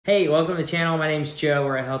Hey, welcome to the channel. My name's Joe,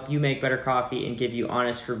 where I help you make better coffee and give you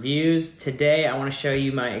honest reviews. Today, I want to show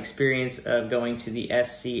you my experience of going to the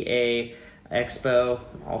SCA Expo,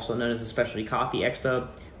 also known as the Specialty Coffee Expo.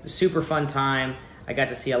 It was a super fun time. I got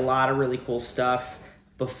to see a lot of really cool stuff.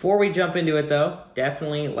 Before we jump into it though,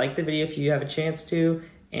 definitely like the video if you have a chance to,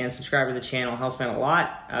 and subscribe to the channel. It helps me out a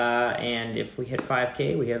lot. And if we hit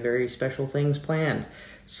 5K, we have very special things planned.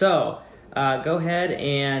 So, go ahead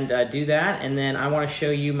and do that, and then I want to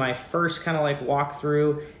show you my first kind of like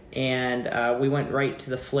walkthrough, and we went right to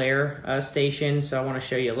the Flair station, so I want to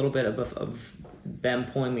show you a little bit of them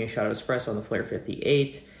pulling me a shot of espresso on the Flair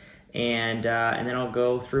 58, and then I'll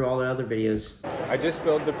go through all the other videos. I just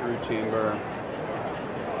filled the brew chamber.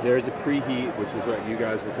 There's a preheat, which is what you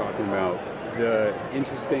guys were talking about. The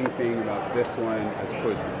interesting thing about this one, as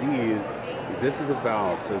opposed to these, is this is a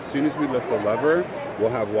valve. So as soon as we lift the lever, we'll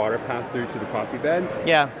have water pass through to the coffee bed.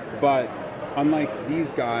 Yeah. But unlike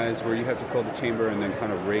these guys, where you have to fill the chamber and then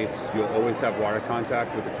kind of race, you'll always have water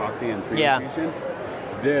contact with the coffee and pre-infusion.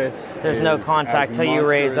 There's no contact till you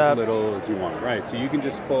raise up. As little as you want, right? So you can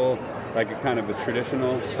just pull like a kind of a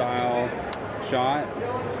traditional style shot,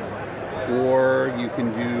 or you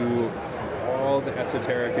can do all the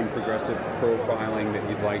esoteric and progressive profiling that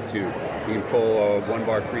you'd like to. You can pull a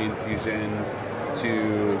 1-bar pre-infusion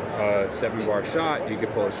to a 7-bar shot. You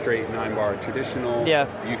could pull a straight 9-bar traditional. Yeah.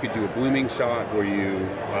 You could do a blooming shot where you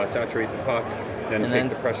saturate the puck, then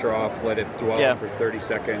take the pressure off, let it dwell for 30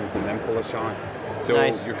 seconds, and then pull a shot. So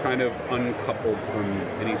you're kind of uncoupled from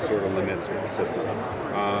any sort of limits with the system.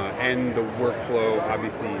 And the workflow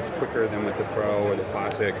obviously is quicker than with the Pro or the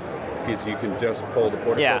Classic, because you can just pull the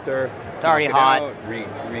portafilter, it's already hot, out,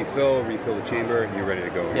 refill the chamber, and you're ready to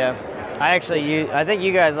go. Yeah. I think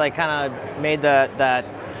you guys like kind of made that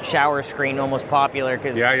shower screen almost popular,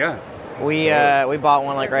 because we bought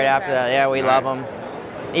one like right after that. Yeah, we love them.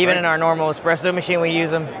 Even in our normal espresso machine, we use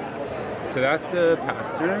them. So that's the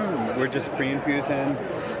pass-through. We're just pre-infusing.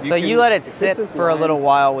 So you let it sit for a little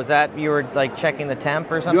while. Was that, you were like checking the temp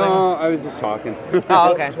or something? No, I was just talking.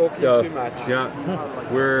 Oh, okay. Talking too much. Yeah.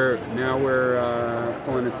 we're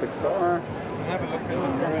pulling at 6 bar.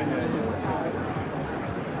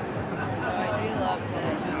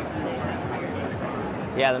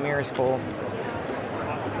 Yeah, the mirror's cool.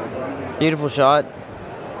 Beautiful shot.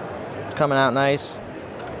 Coming out nice.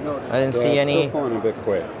 I didn't see any. Still pulling a bit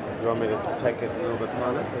quick. You want me to take it a little bit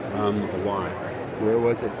farther? Why? Where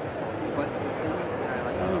was it?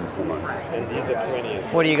 Come on. And these are 20.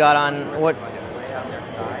 What do you got on, what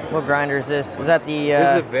grinder is this? Is that the...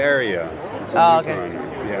 This is a Varia. Oh, okay. Grinder.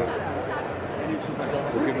 Yeah.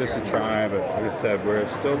 We'll give this a try, but like I said, we're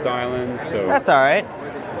still dialing, so... That's alright.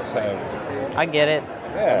 Just have... I get it.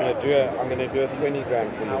 Yeah. I'm gonna do a 20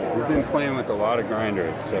 gram for you. We've been playing with a lot of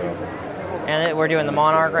grinders, so... And we're doing the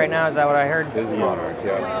Monarch right now, is that what I heard? This is Monarch,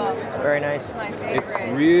 yeah. Very nice. It's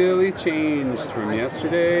really changed from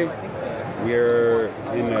yesterday. We're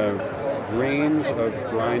in a range of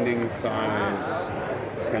grinding size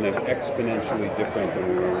kind of exponentially different than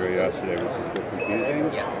we were yesterday, which is a bit confusing.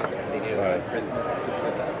 But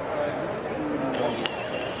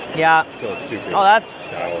yeah. Still super sour.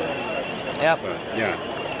 Yep. But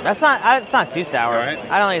yeah. It's not too sour. All right.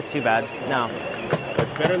 I don't think it's too bad. No.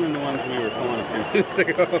 It's better than the ones we were pulling a few minutes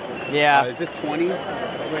ago. Yeah. Is this 20?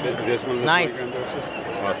 This one? Nice. 20 gram doses?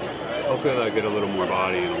 Awesome. Hopefully I'll get a little more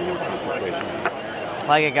body and a little more concentration.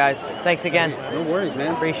 Like it, guys. Thanks again. No worries,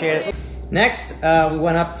 man. Appreciate it. Next, we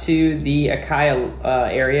went up to the Acaia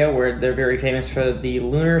area, where they're very famous for the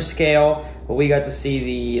lunar scale. But we got to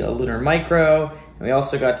see the lunar micro, and we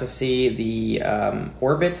also got to see the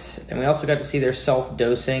Orbit, and we also got to see their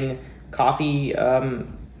self-dosing coffee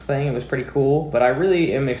thing. It was pretty cool, but I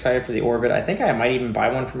really am excited for the Orbit. I think I might even buy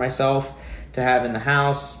one for myself to have in the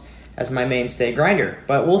house as my mainstay grinder,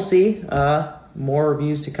 but we'll see. More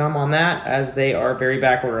reviews to come on that, as they are very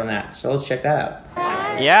backward on that. So let's check that out.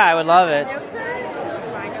 Yeah, I would love it.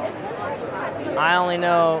 I only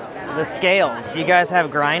know the scales. You guys have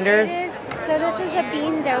grinders? So this is a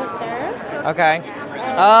bean doser. Okay.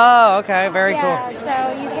 Oh, okay. Very cool.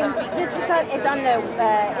 So you can. This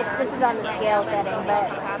is on the scale setting, but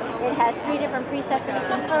it has 3 different presets that you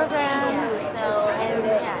can program.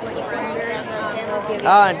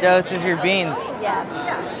 And it doses your beans. Yeah.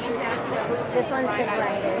 This one's the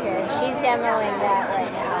grinder here. She's demoing that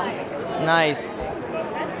right now. Nice.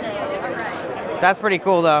 That's pretty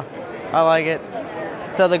cool, though. I like it.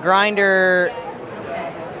 So the grinder.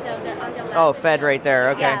 Oh, fed right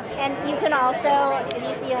there. Okay. Yeah, and you can also, if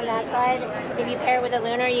you see on that side, if you pair it with a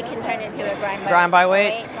lunar, you can turn it into a grind by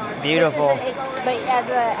weight. Beautiful. But as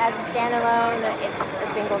a standalone, it's a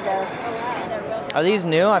single dose. Are these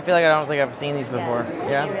new? I feel like I don't think I've seen these before.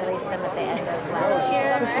 Yeah. We released them at the end of last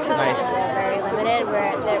year. Nice. They're very limited.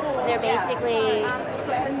 They're basically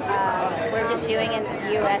we're just doing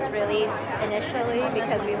a U.S. release initially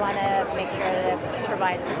because we want to make sure to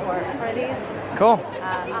provide support for these. Cool.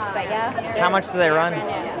 But yeah. How much do they run?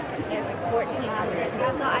 They're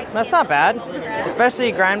 $1,400. That's not bad,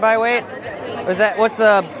 especially grind by weight. Was that what's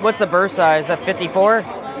the burst size? At 54,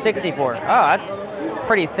 64. Oh, that's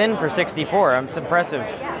pretty thin for 64. It's impressive.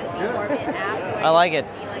 I like it.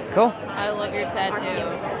 Cool. I love your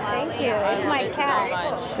tattoo. Thank you. It's my cat. So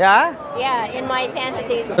much. Yeah. Yeah, in my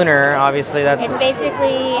fantasies. Lunar, obviously that's. It's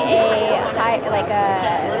basically a high, like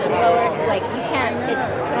a lower, like you can't. It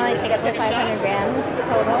can only take up to 500 grams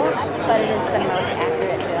total, but it is the most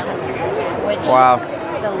accurate to 100 grams. Which Wow.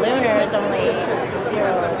 the lunar is only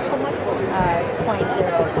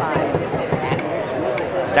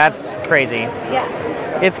 0.05. That's crazy.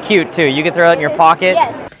 Yeah. It's cute too. You can throw it in your pocket.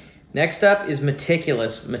 Yes. Next up is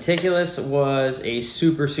Meticulous. Meticulous was a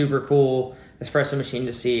super, super cool espresso machine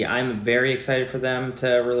to see. I'm very excited for them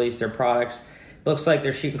to release their products. Looks like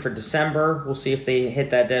they're shooting for December. We'll see if they hit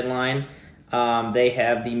that deadline. They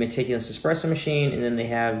have the Meticulous espresso machine, and then they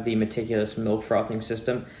have the Meticulous milk frothing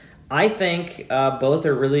system. I think both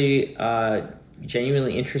are really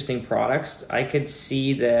genuinely interesting products. I could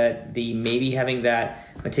see that maybe having that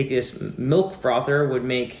Meticulous milk frother would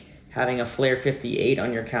make having a Flair 58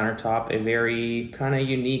 on your countertop a very kind of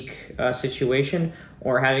unique situation,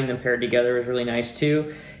 or having them paired together is really nice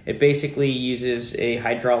too. It basically uses a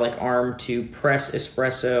hydraulic arm to press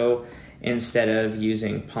espresso instead of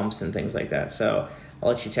using pumps and things like that. So I'll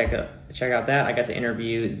let you check out that. I got to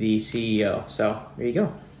interview the CEO, so there you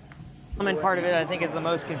go. The part of it, I think, is the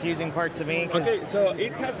most confusing part to me. Okay, so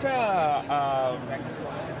it has a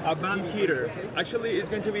band heater. Actually, it's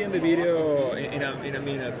going to be in the video in a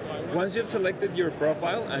minute. Once you've selected your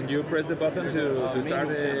profile and you press the button to start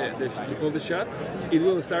to pull the shot, it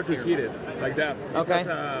will start to heat it like that. Okay. It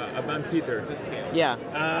has a band heater. Yeah.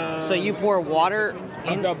 So you pour water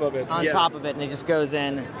on top of it. On top of it, and it just goes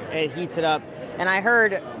in. It heats it up. And I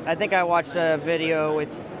think I watched a video with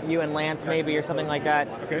you and Lance maybe or something like that,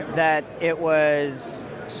 that it was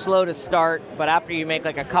slow to start, but after you make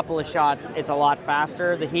like a couple of shots, it's a lot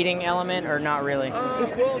faster, the heating element, or not really?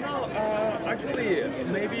 Well, no, actually,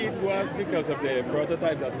 maybe it was because of the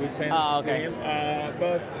prototype that we sent to him,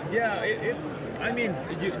 but yeah, I mean,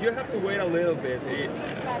 you have to wait a little bit,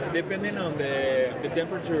 depending on the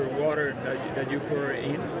temperature of water that you pour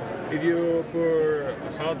in. If you pour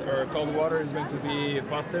hot or cold water, it's going to be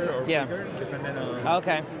faster or quicker, depending on.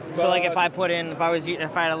 Okay. So like if I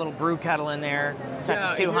had a little brew kettle in there,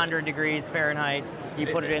 set to 200 degrees Fahrenheit, you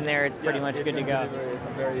put it in there, it's pretty much good to go. Very,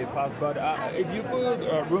 very fast. But if you put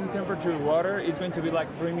room temperature water, it's going to be like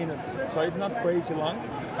 3 minutes. So it's not crazy long.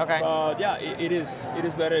 Okay. But yeah, it is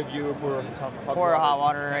better if you pour some hot water. Hot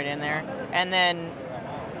water right in there, and then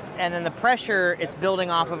the pressure it's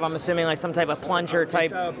building off of, I'm assuming, like some type of plunger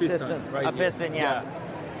type system. Right a piston, yeah.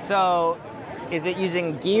 So is it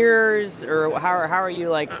using gears, or how are you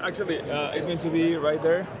like? Actually, it's going to be right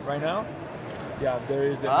there, right now. Yeah, there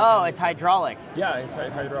is. It's hydraulic. Yeah, it's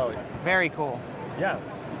hydraulic. Very cool. Yeah.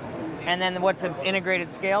 And then what's an integrated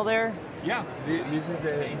scale there? Yeah, this is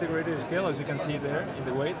the integrated scale, as you can see there in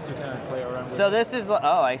the weight. You can play around with. So this is,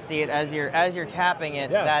 I see it as you're tapping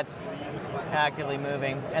it. Yeah. That's actively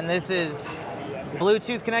moving, and this is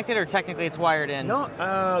Bluetooth connected, or technically it's wired in? No,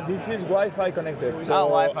 this is Wi-Fi connected. So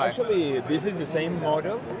Wi-Fi. Actually, this is the same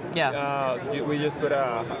model. Yeah. We just put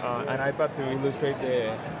an iPad to illustrate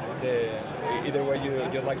the either way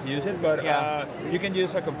you'd like to use it, but you can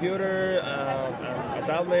use a computer, a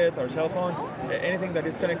tablet, or cell phone, anything that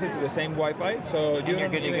is connected to the same Wi-Fi. So you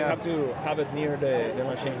don't even have to have it near the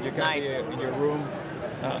machine. You can be in your room,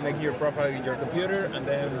 make your profile in your computer, and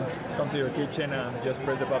then come to your kitchen and just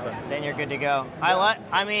press the button. Then you're good to go. I love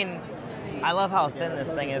how thin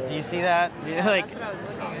this thing is. Do you see that? Like, that's what I was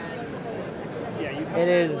looking at. Yeah, it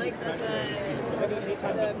is.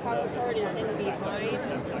 The power cord is in behind.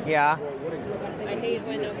 Yeah. I hate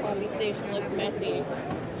when a coffee station looks messy.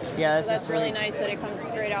 Yeah, so that's really nice that it comes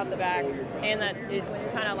straight out the back, and that it's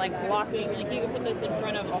kind of like blocking. Like you can put this in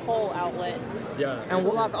front of a whole outlet. Yeah. And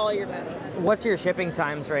block all your vents. What's your shipping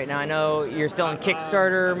times right now? I know you're still in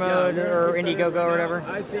Kickstarter mode or Indiegogo or whatever.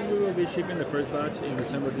 I think we will be shipping the first batch in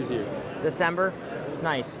December this year. December?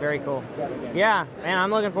 Nice, very cool. Yeah, man, I'm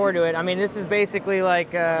looking forward to it. I mean, this is basically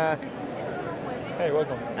like hey,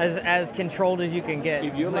 welcome. As controlled as you can get.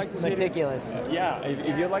 If you like to Meticulous.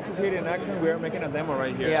 If you'd like to see it in action, we are making a demo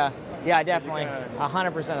right here. Yeah, definitely.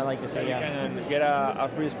 100% I'd like to see. You can get a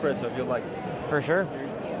free espresso if you like. For sure.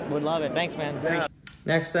 Would love it. Thanks, man. Yeah.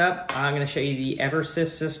 Next up, I'm going to show you the Eversys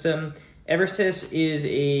system. Eversys is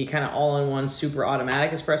a kind of all-in-one super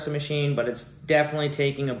automatic espresso machine, but it's definitely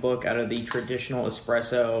taking a book out of the traditional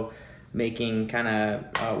espresso making kind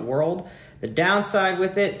of world. The downside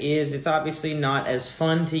with it is it's obviously not as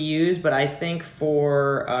fun to use, but I think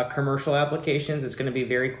for commercial applications, it's going to be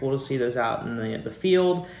very cool to see those out in the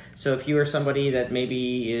field. So if you are somebody that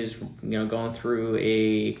maybe is going through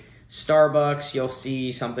a Starbucks, you'll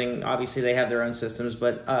see something, obviously they have their own systems,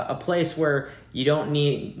 but a place where you don't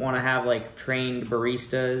want to have like trained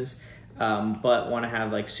baristas, but want to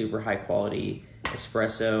have like super high quality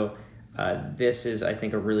espresso. This is, I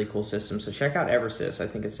think, a really cool system. So check out Eversys. I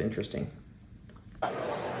think it's interesting.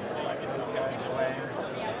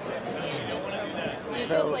 It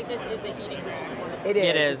feels like this is a heating rack. It is.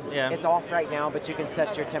 It is, yeah. It's off right now, but you can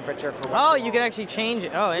set your temperature for Oh, you can actually change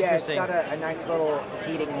it. Oh, interesting. Yeah, it's got a nice little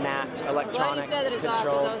heating mat, electronic Glad you said that it's off,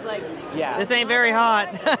 control. 'cause I was like, Yeah. This ain't very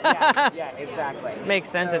hot. Yeah, exactly. Makes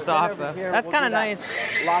sense, So it's then off over though. here, That's we'll kind of do that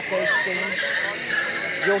nice. Latte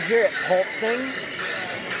steam. You'll hear it pulsing.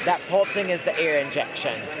 That pulsing is the air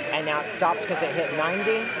injection. And now it stopped because it hit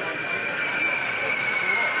 90.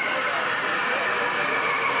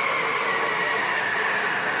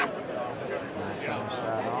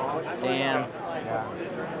 Damn. Yeah.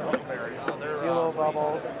 A few little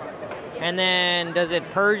bubbles. And then does it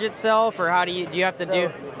purge itself, or how do you have to So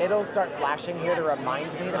do? it'll start flashing here to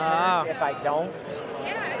remind me to Ah. purge if I don't.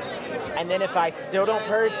 And then if I still don't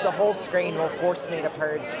purge, the whole screen will force me to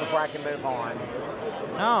purge before I can move on.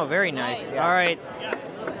 Oh, very nice. Yeah. All right.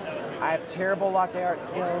 I have terrible latte art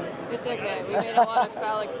skills. it's okay. We made a lot of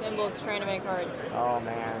phallic symbols trying to make hearts. Oh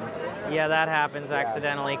man. Yeah, that happens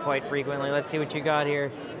accidentally quite frequently. Let's see what you got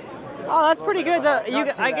here. Oh, that's pretty good. Not too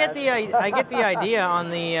I get bad. I get the idea on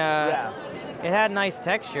the. Yeah. It had nice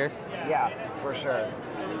texture. Yeah, for sure.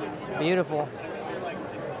 Beautiful.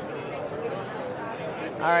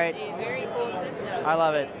 All right. It's a very cool system. I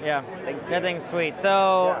love it. Yeah, Thank you. that thing's sweet.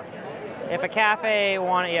 So, Yeah. if a cafe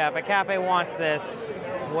wants this,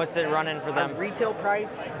 what's it running for them? Retail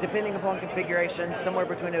price, depending upon configuration, somewhere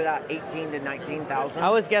between about 18 to 19,000. I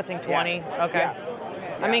was guessing 20. Yeah. Okay. Yeah.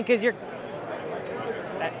 I mean, because you're.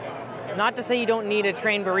 Not to say you don't need a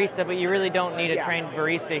trained barista, but you really don't need a Yeah. trained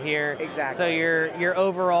barista here. Exactly. So your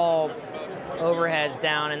overall overhead's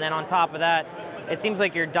down, and then on top of that, it seems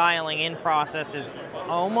like your dialing in process is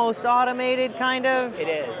almost automated, kind of. It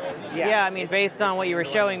is. Yeah, I mean, based on what you were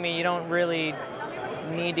showing me, you don't really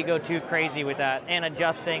need to go too crazy with that, and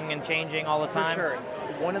adjusting and changing all the time. For sure.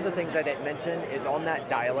 One of the things I didn't mention is on that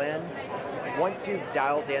dial-in, once you've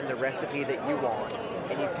dialed in the recipe that you want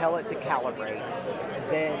and you tell it to calibrate,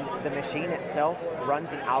 then the machine itself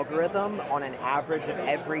runs an algorithm on an average of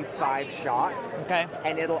every 5 shots. Okay.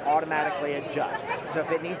 And it'll automatically adjust. So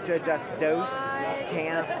if it needs to adjust dose,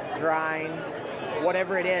 temp, grind,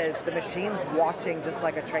 whatever it is, the machine's watching just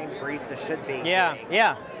like a trained barista should be. Yeah,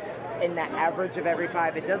 yeah. In that average of every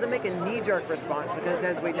 5, it doesn't make a knee-jerk response because,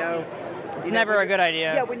 as we know, It's never a good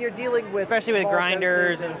idea. Yeah, when you're dealing with Especially with small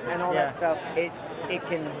grinders doses and all yeah. that stuff, it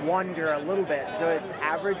can wander a little bit. So it's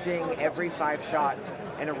averaging every 5 shots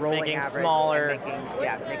in a rolling Making average. smaller. And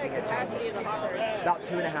making a change. About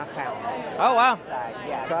 2.5 pounds. Oh, wow. Side,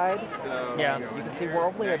 yeah. Side. Yeah. You can see we're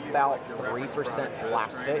only about 3%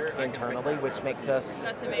 plastic internally, which makes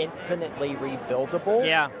us infinitely rebuildable.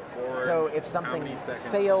 Yeah. So if something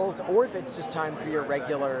fails, or if it's just time for your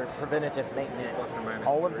regular preventative maintenance,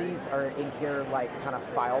 all of these are in here like kind of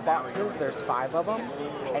file boxes. There's 5 of them,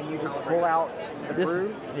 and you just pull out the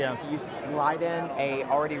brew. Yeah. You slide in a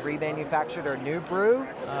already remanufactured or new brew, and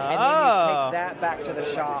then Oh. you take that back to the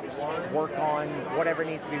shop, work on whatever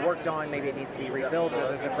needs to be worked on. Maybe it needs to be rebuilt, or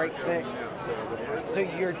there's a break fix. So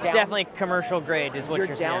It's definitely commercial grade, is what your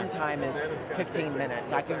you're saying. downtime is 15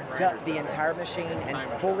 minutes. I can gut the entire machine and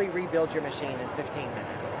fully rebuild your machine in 15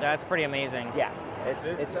 minutes. That's pretty amazing. Yeah,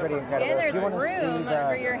 it's pretty incredible. And If there's you want to see room the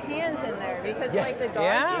for your hands in there because Yeah. like the dogs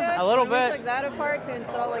Yeah, you have, a little when we bit. took that apart to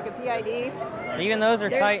install like a PID. Even those are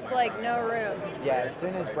There's tight. like no room. yeah, as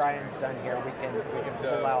soon as Brian's done here, we can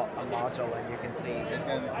pull out a module and you can see.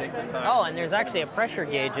 Oh, and there's actually a pressure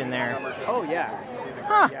gauge in there. Oh yeah,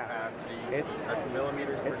 Huh. yeah. It's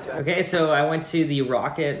Okay, so I went to the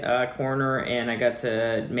rocket corner and I got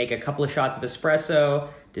to make a couple of shots of espresso.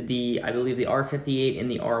 Did I believe the R58 and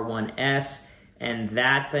the R1S, and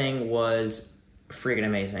that thing was freaking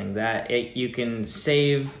amazing. You can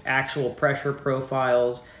save actual pressure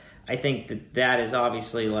profiles. I think that is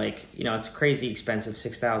obviously like, it's crazy expensive,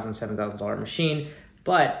 $6,000, $7,000 machine,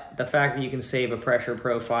 but the fact that you can save a pressure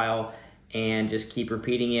profile and just keep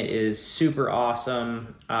repeating it is super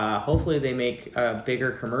awesome. Hopefully they make a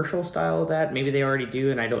bigger commercial style of that. Maybe they already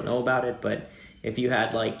do and I don't know about it, but if you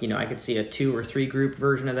had like, you know, I could see a 2 or 3 group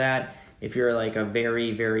version of that. If you're like a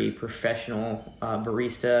very, very professional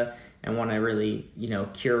barista and want to really, you know,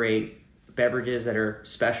 curate beverages that are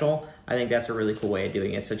special, I think that's a really cool way of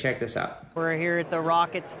doing it. So check this out. We're here at the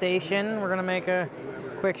rocket station. We're gonna make a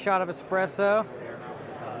quick shot of espresso.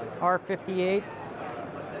 R58.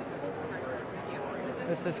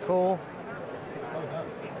 This is cool.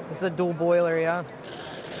 This is a dual boiler, yeah.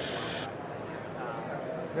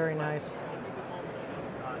 Very nice.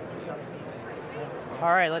 All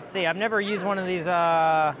right, let's see. I've never used one of these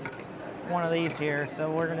here,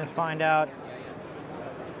 so we're gonna find out.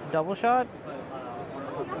 Double shot?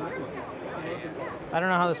 I don't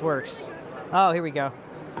know how this works. Oh, here we go.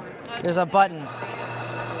 There's a button.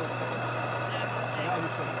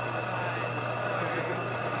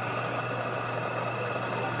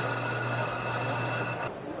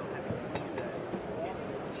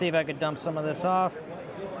 See if I could dump some of this off.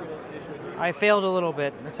 I failed a little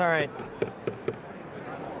bit. It's all right.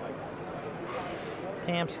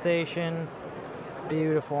 Temp station.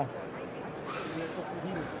 Beautiful.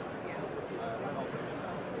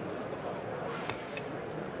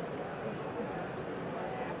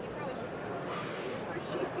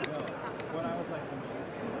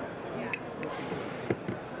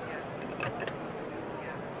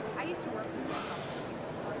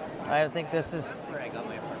 I think this is,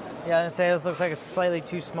 yeah, I was gonna say this looks like it's slightly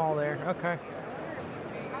too small there. Okay.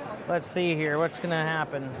 Let's see here, what's gonna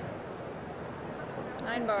happen?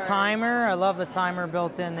 9 bars. Timer, I love the timer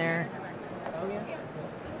built in there.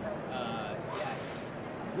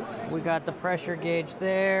 We got the pressure gauge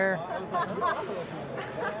there.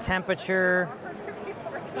 Temperature.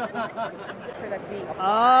 That's being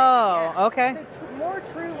applied. Oh, okay. So more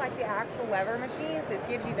true like the actual lever machines, it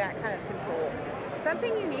gives you that kind of control.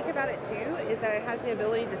 Something unique about it too is that it has the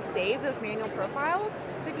ability to save those manual profiles.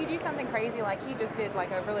 So if you do something crazy like he just did,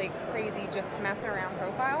 like a really crazy just messing around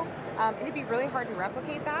profile, it'd be really hard to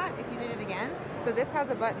replicate that if you did it again. So this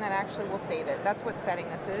has a button that actually will save it. That's what setting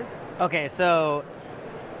this is. Okay, so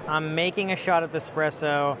I'm making a shot of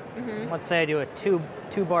espresso. Let's say I do a two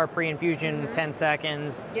bar pre-infusion, 10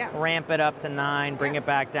 seconds, ramp it up to 9, bring it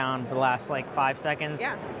back down for the last like 5 seconds.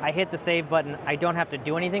 I hit the save button. I don't have to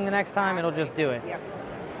do anything the next time. It'll just do it.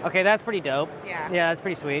 Okay, that's pretty dope. Yeah, that's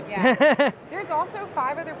pretty sweet. There's also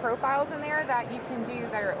 5 other profiles in there that you can do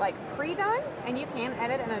that are like pre-done, and you can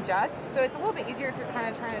edit and adjust. So it's a little bit easier if you're kind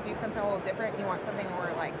of trying to do something a little different. You want something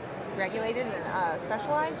more like regulated and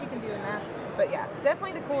specialized, you can do in that. But yeah,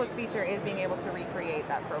 definitely the coolest feature is being able to recreate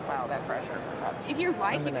that profile, that pressure. If you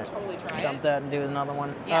like, you can totally try it. Dump that and do another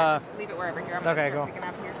one. Yeah, just leave it wherever here. I'm okay, gonna start picking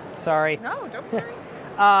up here. Sorry. No, don't be sorry.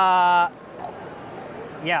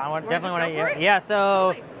 Yeah, I definitely want to. Yeah,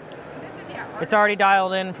 so. Totally. So this is it's already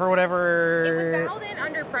dialed in for whatever. It was dialed in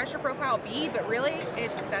under pressure profile B, but really,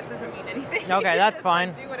 that doesn't mean anything. Okay, that's fine.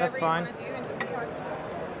 Like, do whatever that's fine. You want to do and just see how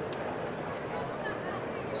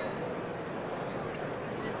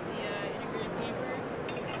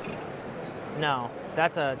No,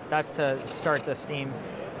 that's to start the steam.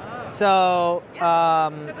 So,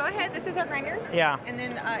 so go ahead. This is our grinder. Yeah. And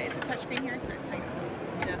then it's a touchscreen here, so it's kind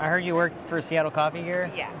of. I heard you worked for Seattle Coffee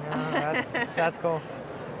here. Yeah. That's cool.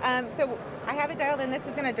 So I have it dialed in. This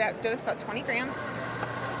is going to dose about 20 grams.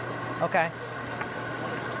 Okay.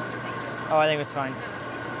 Oh, I think it's fine.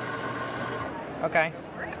 Okay.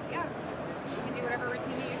 Great. Yeah. You can do whatever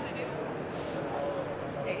routine you usually do.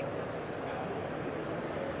 Okay.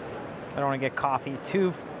 I don't want to get coffee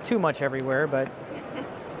too much everywhere, but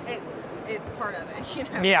it's part of it, you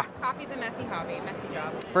know. Yeah. Coffee's a messy hobby, a messy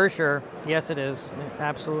job. For sure. Yes, it is. It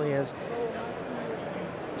absolutely is.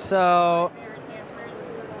 So,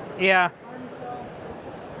 yeah.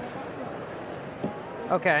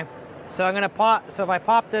 Okay. So I'm gonna pop. So if I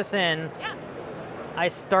pop this in, I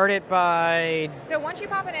start it by. So once you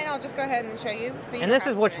pop it in, I'll just go ahead and show you. So you and this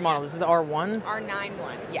is which model? This is the R1?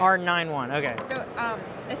 R91, yes. R91, okay. So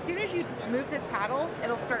as soon as you move this paddle,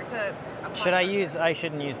 it'll start to apply. Should I use, I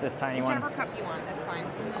shouldn't use this tiny one. Whichever cup you want, that's fine.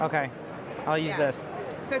 Okay, I'll use this.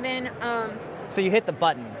 So then... so you hit the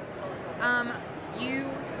button.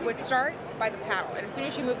 You would start by the paddle, and as soon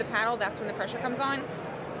as you move the paddle, that's when the pressure comes on.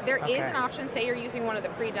 There is an option, say you're using one of the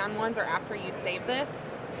pre-done ones, or after you save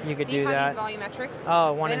this. You could do that. See how these volumetrics?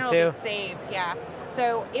 Oh, 1 and 2? Then it'll be saved, yeah.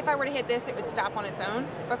 So if I were to hit this, it would stop on its own.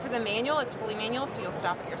 But for the manual, it's fully manual, so you'll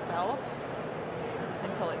stop it yourself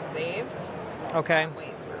until it's saved. Okay.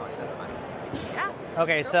 Wait, so we're going this one. Yeah.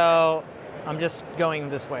 Okay, so I'm just going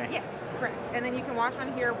this way. Yes, correct. And then you can watch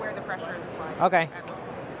on here where the pressure is applied. Okay.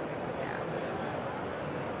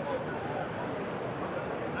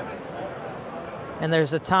 And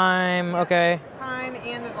there's a time, okay. Time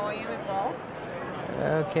and the volume as well.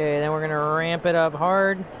 Okay, then we're gonna ramp it up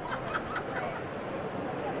hard.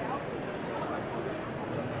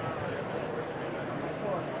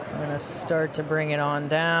 I'm gonna start to bring it on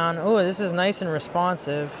down. Oh, this is nice and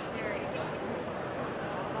responsive.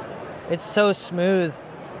 It's so smooth.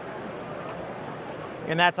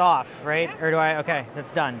 And that's off, right? Yeah. Or do I, okay,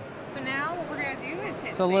 that's done. So now what we're gonna do is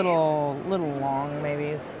hit It's a save. little long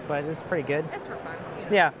maybe, but it's pretty good. It's for fun. You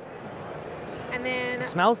know. Yeah, And then it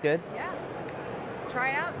smells good. yeah, try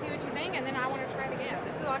it out, see what you think, and then I want to try it again.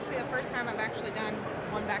 This is actually the first time I've actually done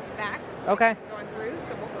one back to back. Okay. Going through,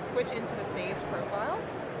 so we'll go switch into the saved profile.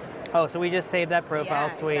 Oh, so we just saved that profile, Yeah,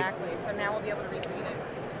 sweet. exactly. So now we'll be able to repeat it.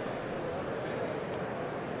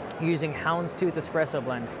 Using Houndstooth Espresso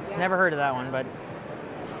blend. Yeah. Never heard of that one, but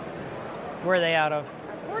where are they out of?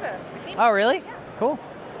 Florida, I think. Oh, really? Yeah. Cool.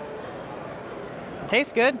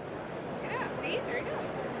 Tastes good. Yeah. See, there you go.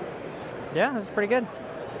 Yeah, this is pretty good.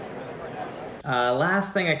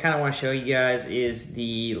 Last thing I kind of want to show you guys is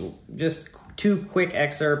just 2 quick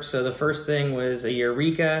excerpts. So the first thing was a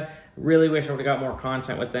Eureka. Really wish I would have got more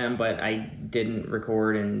content with them, but I didn't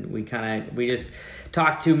record, and we just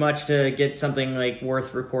talked too much to get something like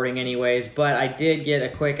worth recording anyways. But I did get a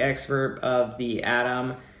quick excerpt of the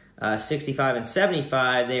Atom 65 and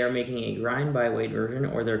 75. They are making a grind by weight version,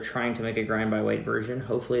 or they're trying to make a grind by weight version.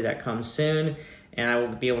 Hopefully that comes soon, and I will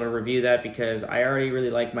be able to review that because I already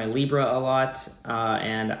really like my Libra a lot,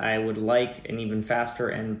 and I would like an even faster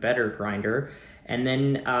and better grinder. And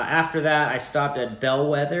then after that, I stopped at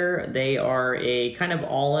Bellwether. They are a kind of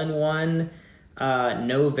all-in-one,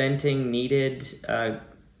 no venting needed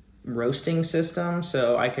roasting system.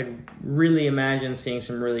 So I could really imagine seeing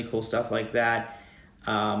some really cool stuff like that.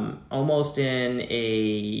 Almost in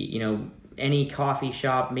a, any coffee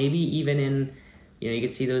shop, maybe even in, you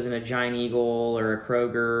could see those in a Giant Eagle or a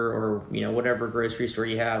Kroger or, whatever grocery store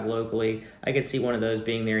you have locally. I could see one of those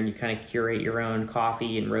being there, and you kind of curate your own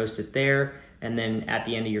coffee and roast it there. And then at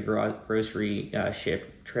the end of your grocery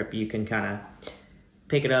trip, you can kind of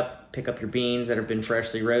pick up your beans that have been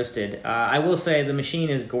freshly roasted. I will say the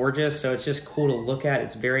machine is gorgeous, so it's just cool to look at.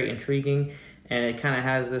 It's very intriguing, and it kind of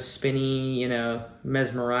has this spinny,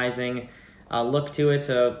 mesmerizing look to it.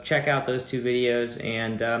 So check out those 2 videos,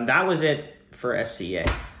 and that was it for SCA.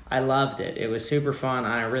 I loved it. It was super fun.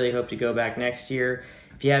 I really hope to go back next year.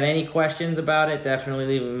 If you have any questions about it, definitely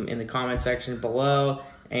leave them in the comment section below.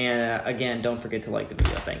 And again, don't forget to like the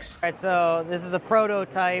video. Thanks. All right, so this is a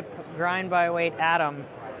prototype grind by weight Atom.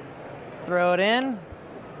 Throw it in,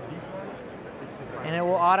 and it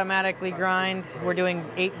will automatically grind. We're doing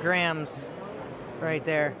 8 grams right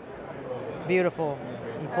there. Beautiful.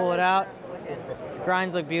 You pull it out.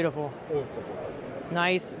 Grinds look beautiful.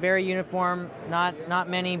 Nice, very uniform. Not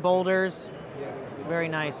many boulders. Very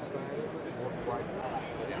nice.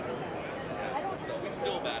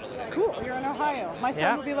 Cool, you're in Ohio. My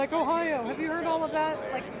son would be like, Ohio, have you heard all of that?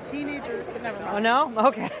 Like teenagers, never mind. Oh no?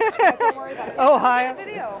 Okay. Don't worry about it. Ohio.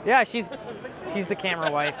 Video. Yeah, she's the camera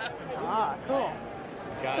wife. Ah, cool.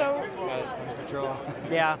 She's got it under control.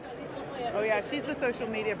 Yeah. Oh yeah, she's the social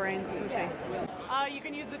media brains, isn't she? You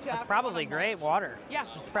can use the chat. It's probably great water. Yeah.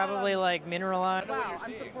 It's probably like mineralized. Wow,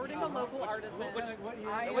 I'm supporting a local artisan.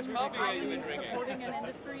 I am supporting an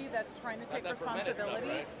industry that's trying to take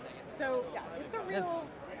responsibility. So yeah, it's a real.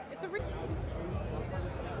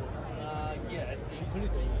 Yes,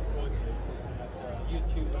 including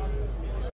YouTube.